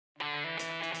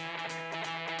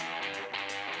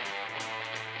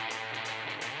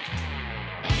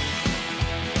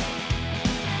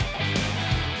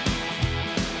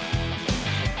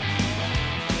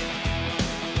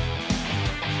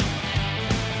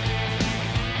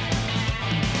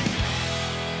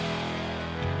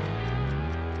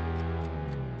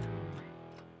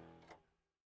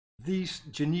These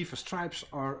Geneva stripes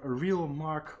are a real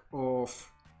mark of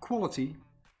quality,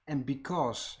 and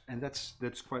because, and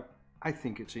that's quite, I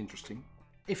think it's interesting.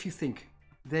 If you think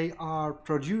they are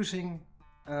producing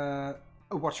a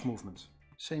watch movement,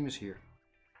 same as here.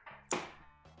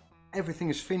 Everything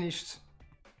is finished,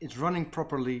 it's running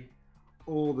properly,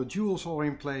 all the jewels are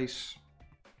in place.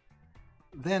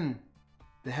 Then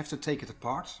they have to take it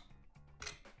apart,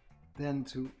 then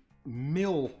to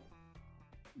mill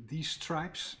these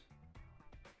stripes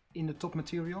in the top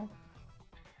material.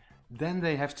 Then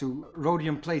they have to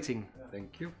rhodium plating.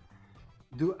 Thank you.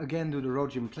 Do the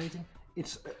rhodium plating.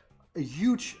 It's a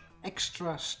huge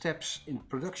extra steps in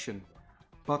production,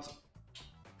 but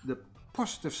the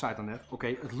positive side on that,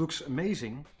 okay, it looks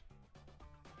amazing,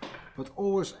 but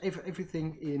always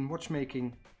everything in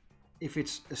watchmaking, if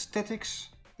it's aesthetics,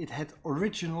 it had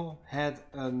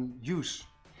a use.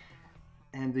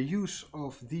 And the use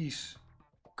of these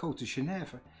Côte de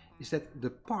Genève is that the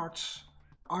parts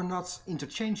are not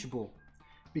interchangeable,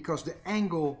 because the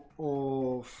angle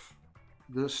of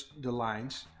the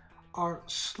lines are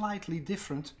slightly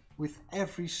different with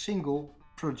every single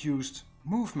produced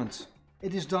movement.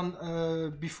 It is done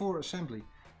before assembly.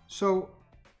 So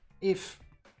if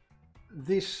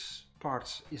this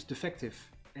part is defective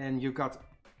and you got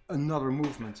another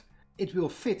movement, it will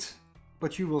fit,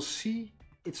 but you will see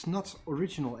it's not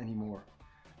original anymore.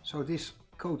 So this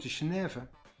Côte de Genève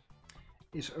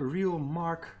is a real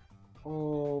mark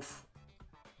of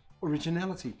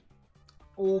originality.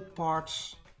 All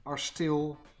parts are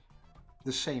still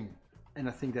the same, and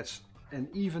I think that's, and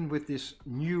even with this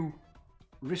new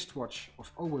wristwatch of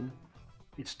Owen,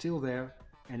 it's still there,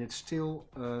 and it's still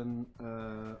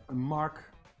a mark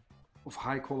of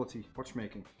high quality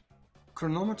watchmaking.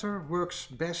 Chronometer works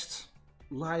best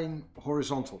lying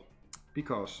horizontal,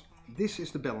 because this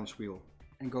is the balance wheel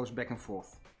and goes back and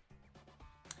forth.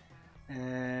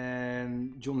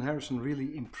 And John Harrison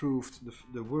really improved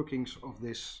the workings of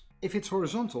this. If it's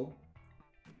horizontal,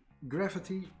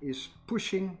 gravity is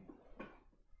pushing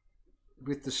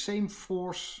with the same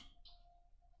force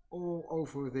all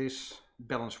over this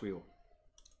balance wheel.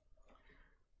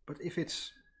 But if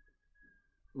it's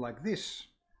like this,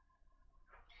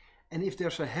 and if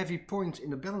there's a heavy point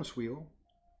in the balance wheel,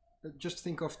 just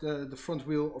think of the front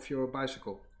wheel of your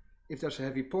bicycle. If there's a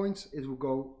heavy point, it will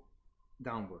go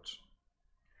downwards.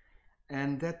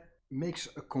 And that makes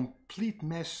a complete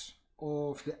mess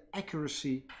of the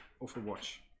accuracy of a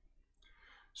watch.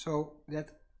 So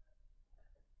that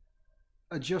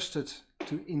adjusted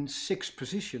to in 6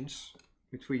 positions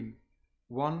between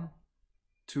 1,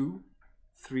 2,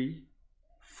 3,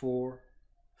 4,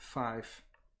 5,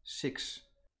 6.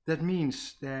 That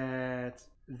means that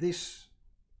this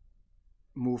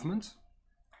movement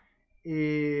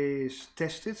is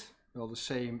tested, well, the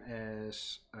same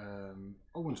as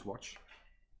Owen's watch,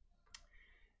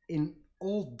 in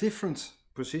all different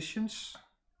positions.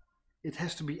 It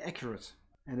has to be accurate,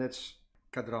 and that's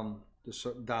cadran,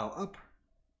 the dial up,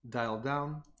 dial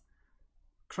down,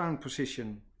 crown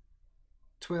position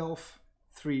 12,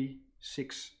 3,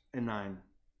 6 and 9.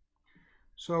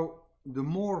 So the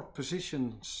more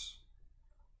positions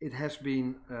it has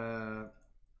been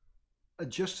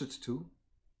adjusted to,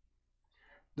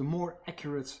 the more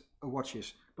accurate a watch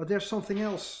is. But there's something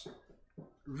else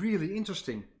really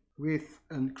interesting with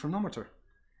a chronometer,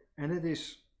 and it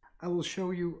is, I will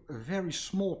show you a very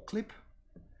small clip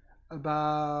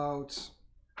about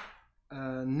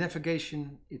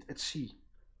navigation at sea.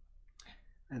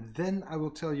 And then I will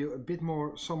tell you a bit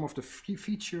more, some of the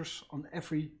features on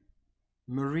every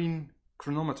marine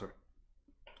chronometer,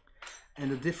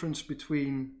 and the difference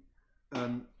between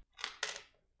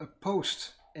a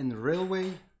post and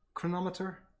railway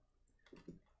chronometer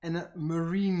and a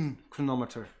marine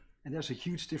chronometer. And there's a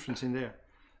huge difference in there.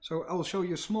 So I will show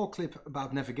you a small clip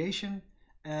about navigation,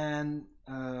 and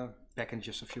back in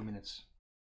just a few minutes.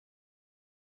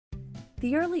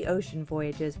 The early ocean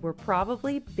voyages were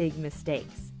probably big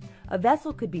mistakes. A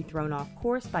vessel could be thrown off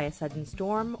course by a sudden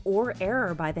storm or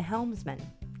error by the helmsman.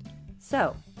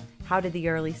 So, how did the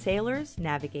early sailors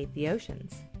navigate the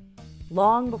oceans?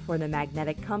 Long before the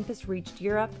magnetic compass reached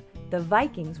Europe, the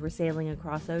Vikings were sailing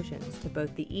across oceans to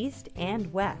both the east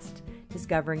and west,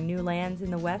 discovering new lands in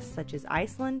the west such as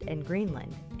Iceland and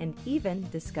Greenland, and even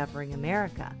discovering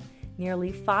America,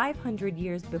 nearly 500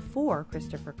 years before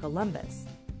Christopher Columbus.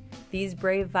 These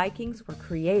brave Vikings were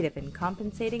creative in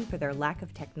compensating for their lack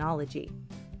of technology.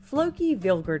 Floki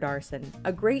Vilgerdarson,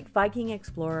 a great Viking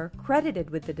explorer credited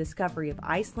with the discovery of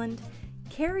Iceland,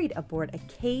 carried aboard a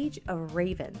cage of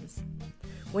ravens.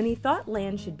 When he thought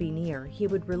land should be near, he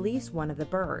would release one of the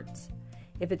birds.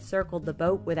 If it circled the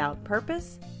boat without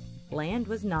purpose, land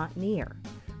was not near.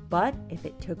 But if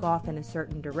it took off in a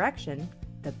certain direction,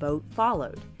 the boat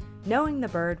followed, knowing the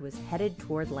bird was headed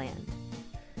toward land.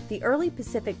 The early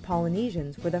Pacific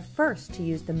Polynesians were the first to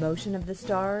use the motion of the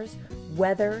stars,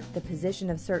 weather, the position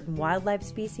of certain wildlife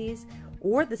species,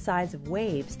 or the size of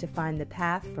waves to find the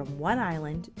path from one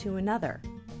island to another.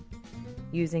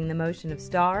 Using the motion of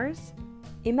stars?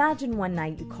 Imagine one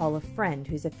night you call a friend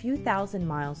who's a few thousand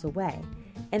miles away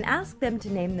and ask them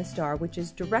to name the star which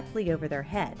is directly over their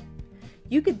head.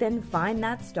 You could then find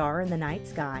that star in the night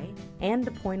sky, and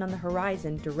the point on the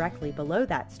horizon directly below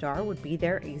that star would be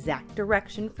their exact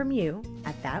direction from you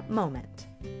at that moment.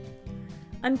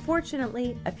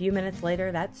 Unfortunately, a few minutes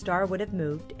later that star would have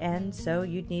moved, and so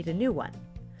you'd need a new one.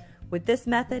 With this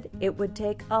method, it would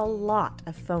take a lot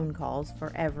of phone calls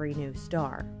for every new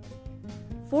star.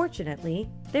 Fortunately,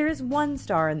 there is one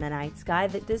star in the night sky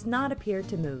that does not appear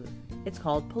to move. It's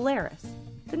called Polaris,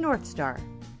 the North Star.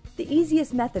 The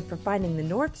easiest method for finding the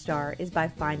North Star is by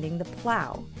finding the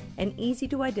Plough, an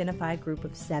easy-to-identify group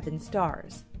of 7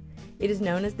 stars. It is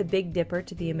known as the Big Dipper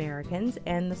to the Americans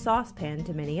and the Saucepan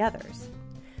to many others.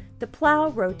 The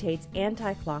Plough rotates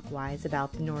anti-clockwise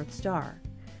about the North Star,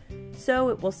 so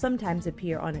it will sometimes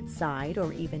appear on its side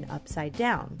or even upside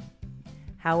down.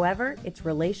 However, its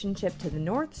relationship to the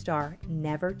North Star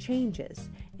never changes,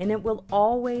 and it will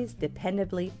always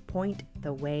dependably point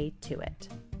the way to it.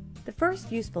 The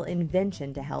first useful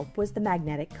invention to help was the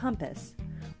magnetic compass.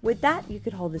 With that, you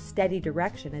could hold a steady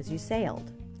direction as you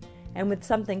sailed. And with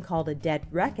something called a dead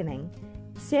reckoning,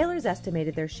 sailors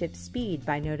estimated their ship's speed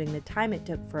by noting the time it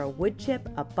took for a wood chip,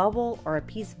 a bubble, or a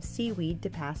piece of seaweed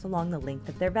to pass along the length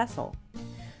of their vessel.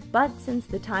 But since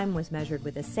the time was measured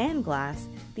with a sand glass,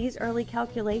 these early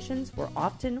calculations were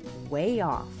often way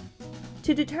off.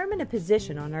 To determine a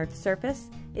position on Earth's surface,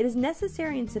 it is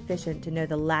necessary and sufficient to know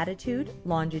the latitude,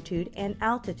 longitude, and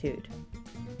altitude.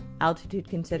 Altitude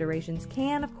considerations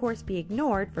can, of course, be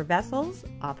ignored for vessels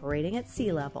operating at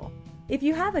sea level. If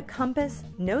you have a compass,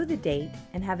 know the date,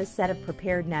 and have a set of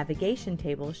prepared navigation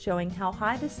tables showing how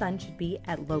high the sun should be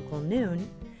at local noon,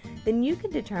 then you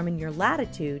can determine your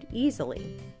latitude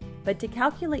easily. But to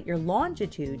calculate your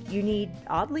longitude, you need,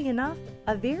 oddly enough,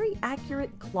 a very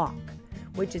accurate clock,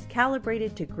 which is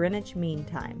calibrated to Greenwich Mean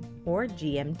Time, or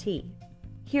GMT.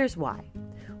 Here's why.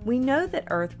 We know that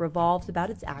Earth revolves about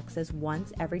its axis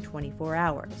once every 24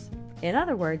 hours. In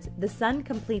other words, the sun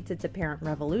completes its apparent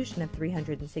revolution of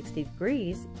 360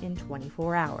 degrees in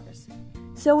 24 hours.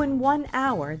 So in 1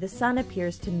 hour, the sun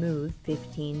appears to move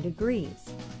 15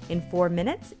 degrees. In 4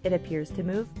 minutes, it appears to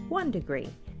move 1 degree.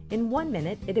 In 1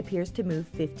 minute, it appears to move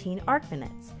 15 arc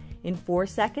minutes. In 4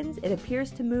 seconds, it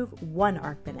appears to move 1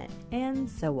 arc minute, and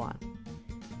so on.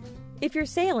 If you're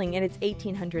sailing and it's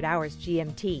 1800 hours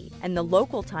GMT and the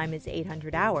local time is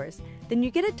 800 hours, then you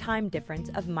get a time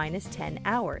difference of minus 10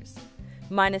 hours.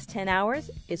 Minus 10 hours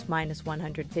is minus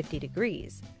 150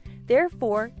 degrees.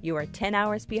 Therefore, you are 10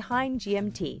 hours behind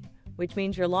GMT, which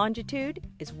means your longitude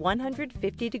is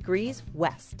 150 degrees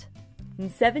west. In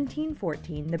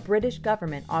 1714, the British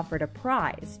government offered a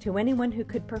prize to anyone who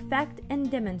could perfect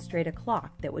and demonstrate a clock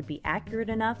that would be accurate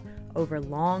enough over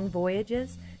long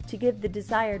voyages to give the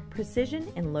desired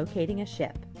precision in locating a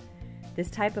ship.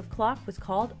 This type of clock was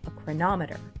called a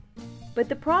chronometer. But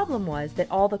the problem was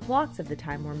that all the clocks of the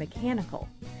time were mechanical.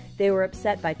 They were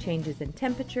upset by changes in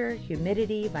temperature,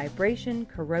 humidity, vibration,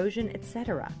 corrosion,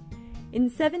 etc. In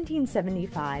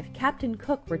 1775, Captain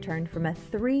Cook returned from a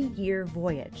 3-year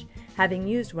voyage, having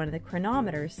used one of the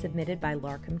chronometers submitted by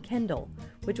Larkham Kendall,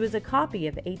 which was a copy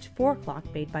of the H4 clock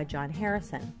made by John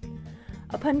Harrison.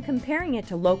 Upon comparing it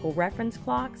to local reference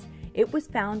clocks, it was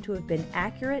found to have been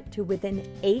accurate to within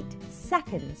 8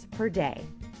 seconds per day.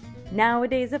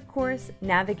 Nowadays, of course,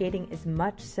 navigating is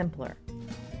much simpler.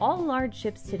 All large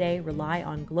ships today rely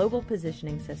on global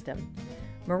positioning system.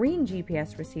 Marine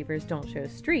GPS receivers don't show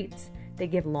streets, they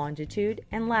give longitude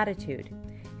and latitude,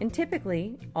 and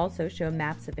typically also show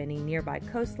maps of any nearby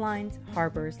coastlines,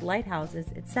 harbors, lighthouses,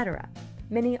 etc.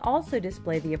 Many also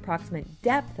display the approximate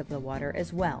depth of the water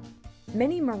as well.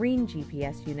 Many marine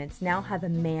GPS units now have a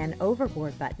man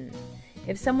overboard button.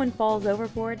 If someone falls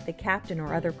overboard, the captain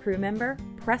or other crew member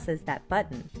presses that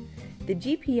button. The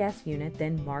GPS unit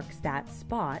then marks that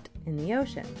spot in the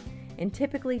ocean and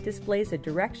typically displays a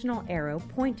directional arrow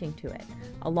pointing to it,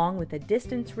 along with a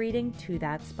distance reading to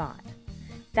that spot.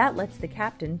 That lets the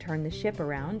captain turn the ship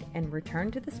around and return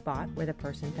to the spot where the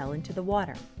person fell into the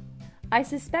water. I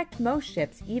suspect most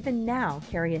ships even now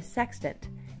carry a sextant,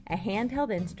 a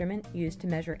handheld instrument used to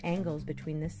measure angles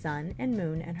between the sun and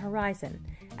moon and horizon,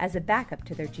 as a backup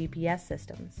to their GPS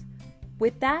systems.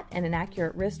 With that and an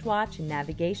accurate wristwatch and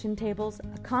navigation tables,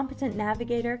 a competent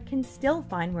navigator can still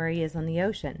find where he is on the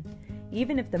ocean,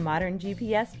 even if the modern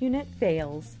GPS unit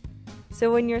fails.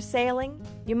 So when you're sailing,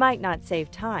 you might not save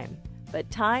time,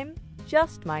 but time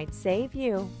just might save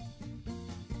you.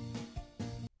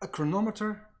 A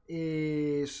chronometer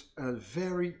is a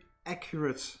very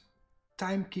accurate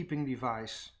timekeeping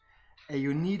device, and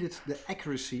you needed the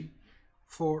accuracy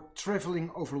for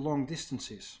traveling over long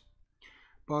distances.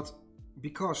 But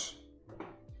because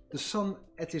the sun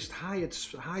at its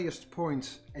highest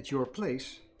point at your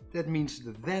place, that means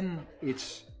that then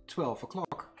it's 12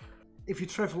 o'clock. If you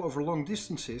travel over long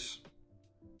distances,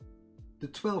 the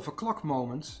 12 o'clock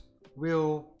moment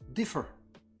will differ.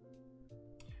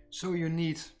 So you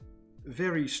need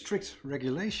very strict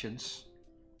regulations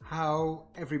how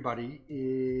everybody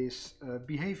is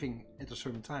behaving at a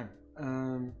certain time.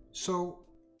 So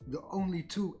the only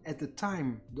two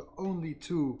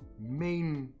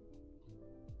main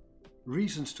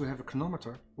reasons to have a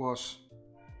chronometer was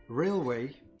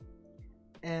railway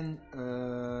and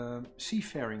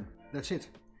seafaring. That's it.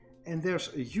 And there's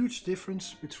a huge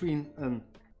difference between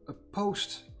a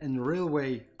post and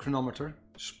railway chronometer.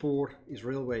 Spoor is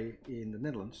railway in the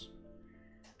Netherlands.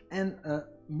 And a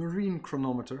marine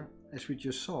chronometer, as we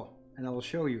just saw, and I will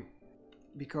show you.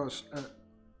 Because a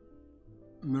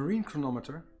marine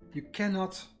chronometer, you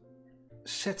cannot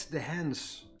set the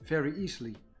hands very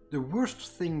easily. The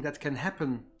worst thing that can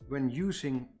happen when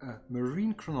using a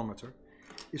marine chronometer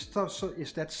is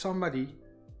that somebody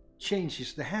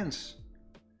changes the hands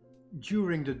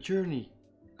during the journey,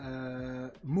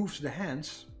 moves the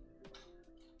hands.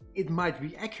 It might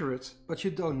be accurate, but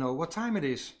you don't know what time it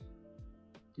is.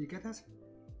 Do you get that?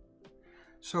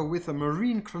 So with a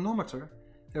marine chronometer,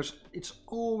 it's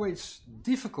always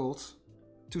difficult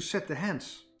to set the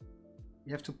hands.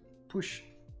 You have to push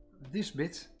this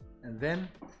bit, and then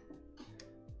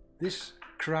this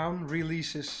crown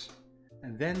releases,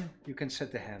 and then you can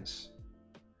set the hands.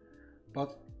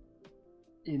 But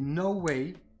in no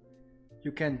way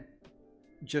you can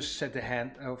just set the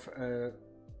hand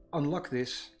unlock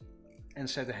this and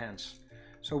set the hands.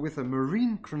 So with a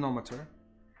marine chronometer,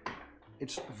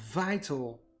 it's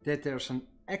vital that there's an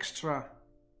extra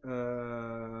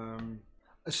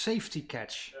a safety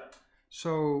catch. Yeah.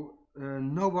 So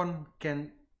no one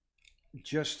can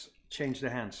just change the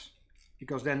hands,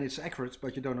 because then it's accurate,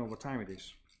 but you don't know what time it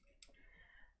is.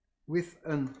 With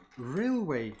a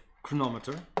railway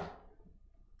chronometer,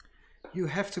 you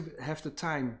have to have the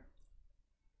time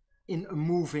in a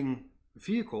moving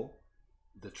vehicle,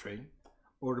 the train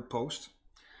or the post,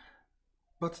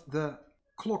 but the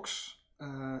clocks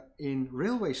in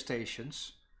railway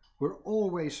stations were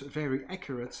always very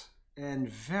accurate and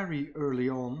very early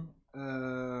on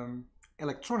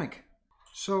electronic.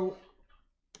 So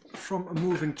from a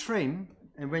moving train,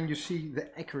 and when you see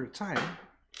the accurate time,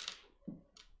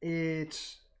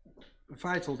 it's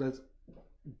vital that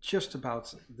just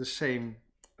about the same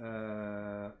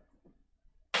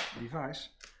device,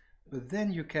 but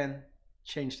then you can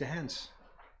change the hands.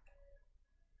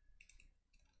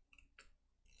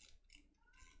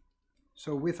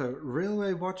 So with a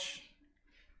railway watch,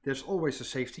 there's always a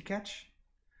safety catch,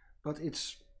 but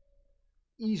it's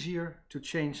easier to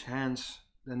change hands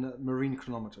than a marine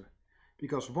chronometer,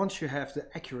 because once you have the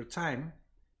accurate time,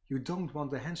 you don't want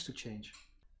the hands to change.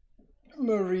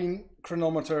 Marine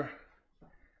chronometer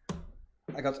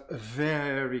I got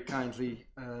very kindly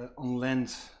on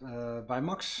land by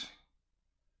Max.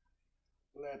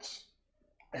 Let's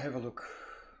have a look.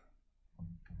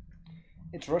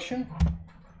 It's Russian,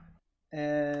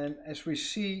 and as we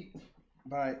see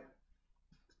by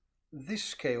this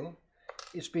scale,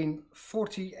 it's been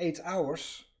 48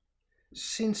 hours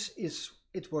since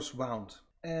it was wound,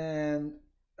 and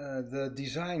the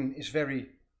design is very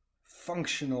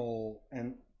functional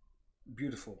and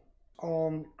beautiful.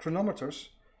 On chronometers,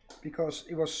 because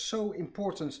it was so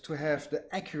important to have the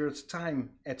accurate time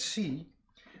at sea,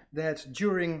 that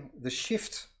during the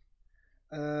shift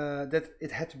that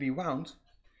it had to be wound,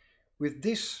 with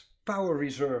this power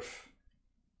reserve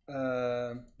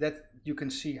that you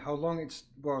can see how long it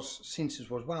was since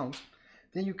it was wound,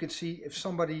 then you can see if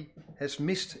somebody has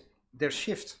missed their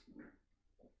shift.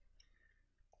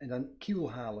 And then kiel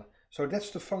halen. So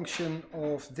that's the function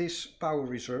of this power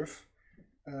reserve.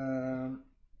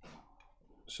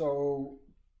 So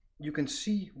you can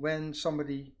see when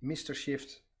somebody missed their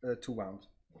shift to wound.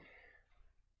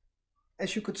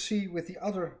 As you could see with the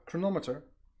other chronometer,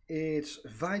 it's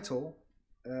vital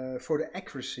for the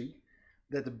accuracy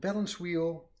that the balance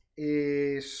wheel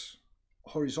is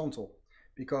horizontal,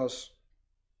 because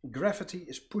gravity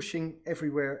is pushing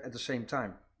everywhere at the same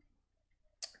time.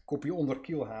 kopje onder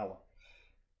kiel halen.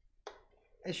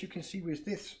 As you can see with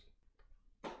this,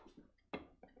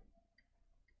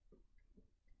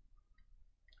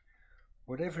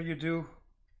 whatever you do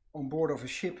on board of a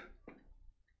ship,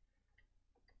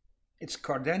 it's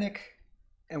cardanic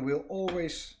and will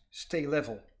always stay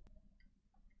level.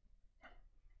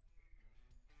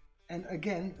 And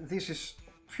again, this is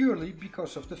purely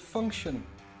because of the function.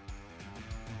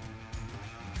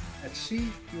 At sea,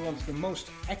 you want the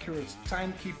most accurate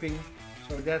timekeeping,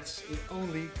 so that's it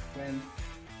only when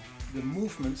the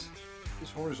movement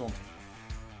is horizontal,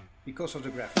 because of the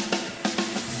gravity.